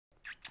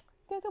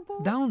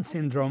Down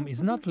syndrome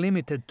is not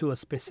limited to a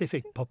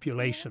specific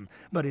population,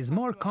 but is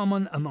more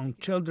common among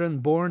children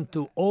born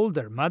to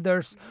older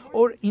mothers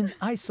or in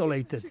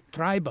isolated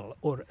tribal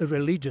or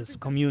religious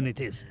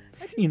communities.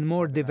 In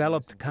more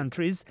developed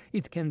countries,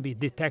 it can be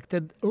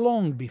detected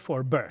long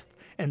before birth,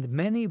 and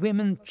many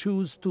women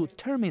choose to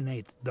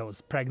terminate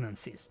those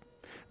pregnancies.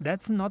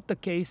 That's not the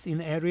case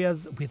in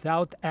areas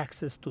without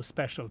access to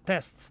special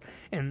tests,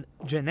 and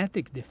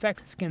genetic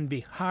defects can be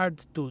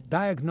hard to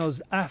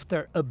diagnose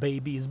after a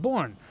baby is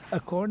born,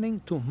 according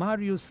to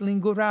Marius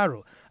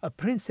Linguraru, a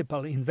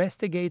principal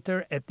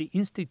investigator at the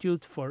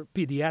Institute for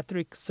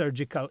Pediatric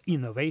Surgical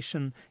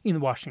Innovation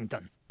in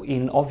Washington.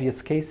 In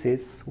obvious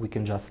cases, we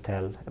can just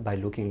tell by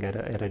looking at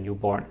a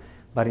newborn.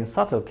 But in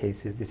subtle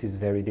cases, this is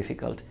very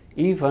difficult,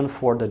 even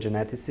for the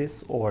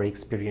geneticists or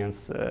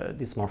experienced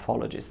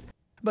dysmorphologists.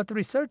 But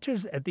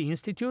researchers at the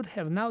Institute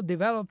have now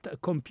developed a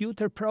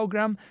computer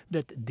program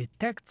that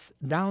detects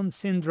Down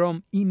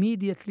syndrome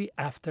immediately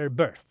after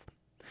birth.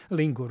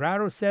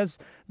 Linguraru says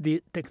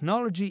the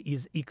technology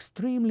is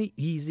extremely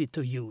easy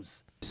to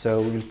use.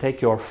 So you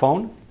take your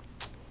phone,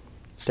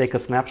 take a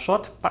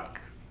snapshot,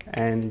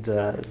 and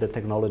the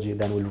technology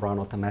then will run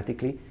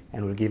automatically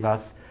and will give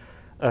us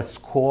a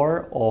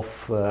score of,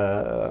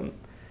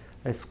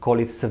 let's call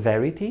it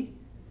severity,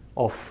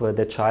 of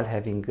the child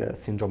having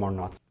syndrome or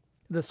not.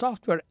 The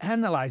software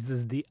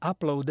analyzes the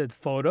uploaded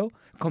photo,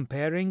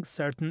 comparing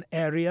certain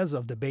areas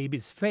of the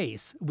baby's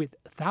face with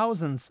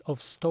thousands of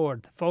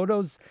stored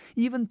photos,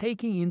 even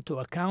taking into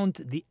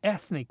account the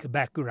ethnic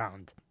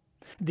background.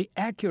 The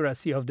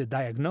accuracy of the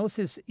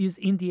diagnosis is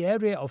in the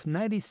area of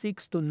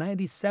 96 to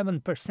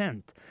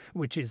 97%,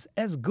 which is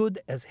as good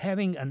as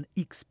having an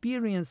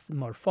experienced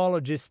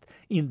morphologist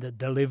in the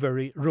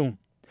delivery room.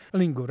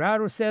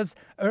 Linguraru says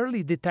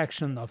early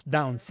detection of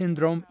Down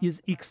syndrome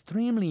is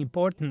extremely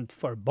important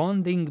for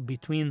bonding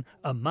between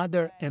a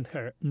mother and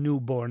her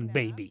newborn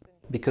baby.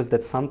 Because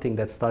that's something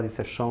that studies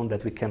have shown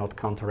that we cannot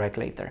counteract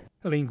later.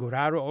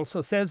 Linguraru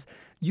also says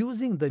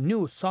using the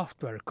new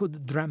software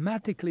could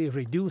dramatically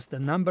reduce the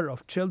number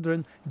of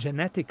children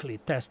genetically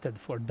tested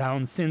for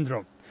Down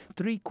syndrome,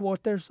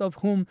 3/4 of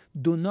whom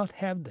do not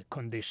have the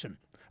condition,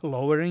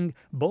 lowering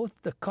both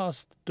the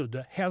cost to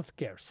the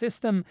healthcare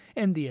system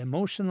and the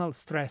emotional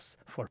stress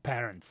for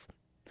parents.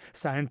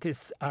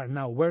 Scientists are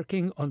now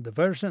working on the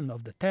version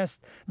of the test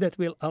that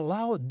will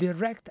allow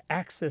direct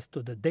access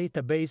to the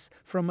database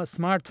from a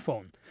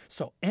smartphone,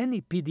 so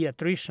any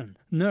pediatrician,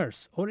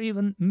 nurse, or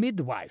even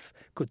midwife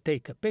could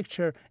take a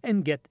picture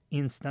and get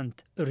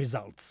instant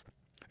results.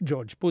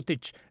 George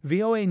Putic,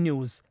 VOA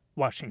News,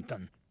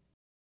 Washington.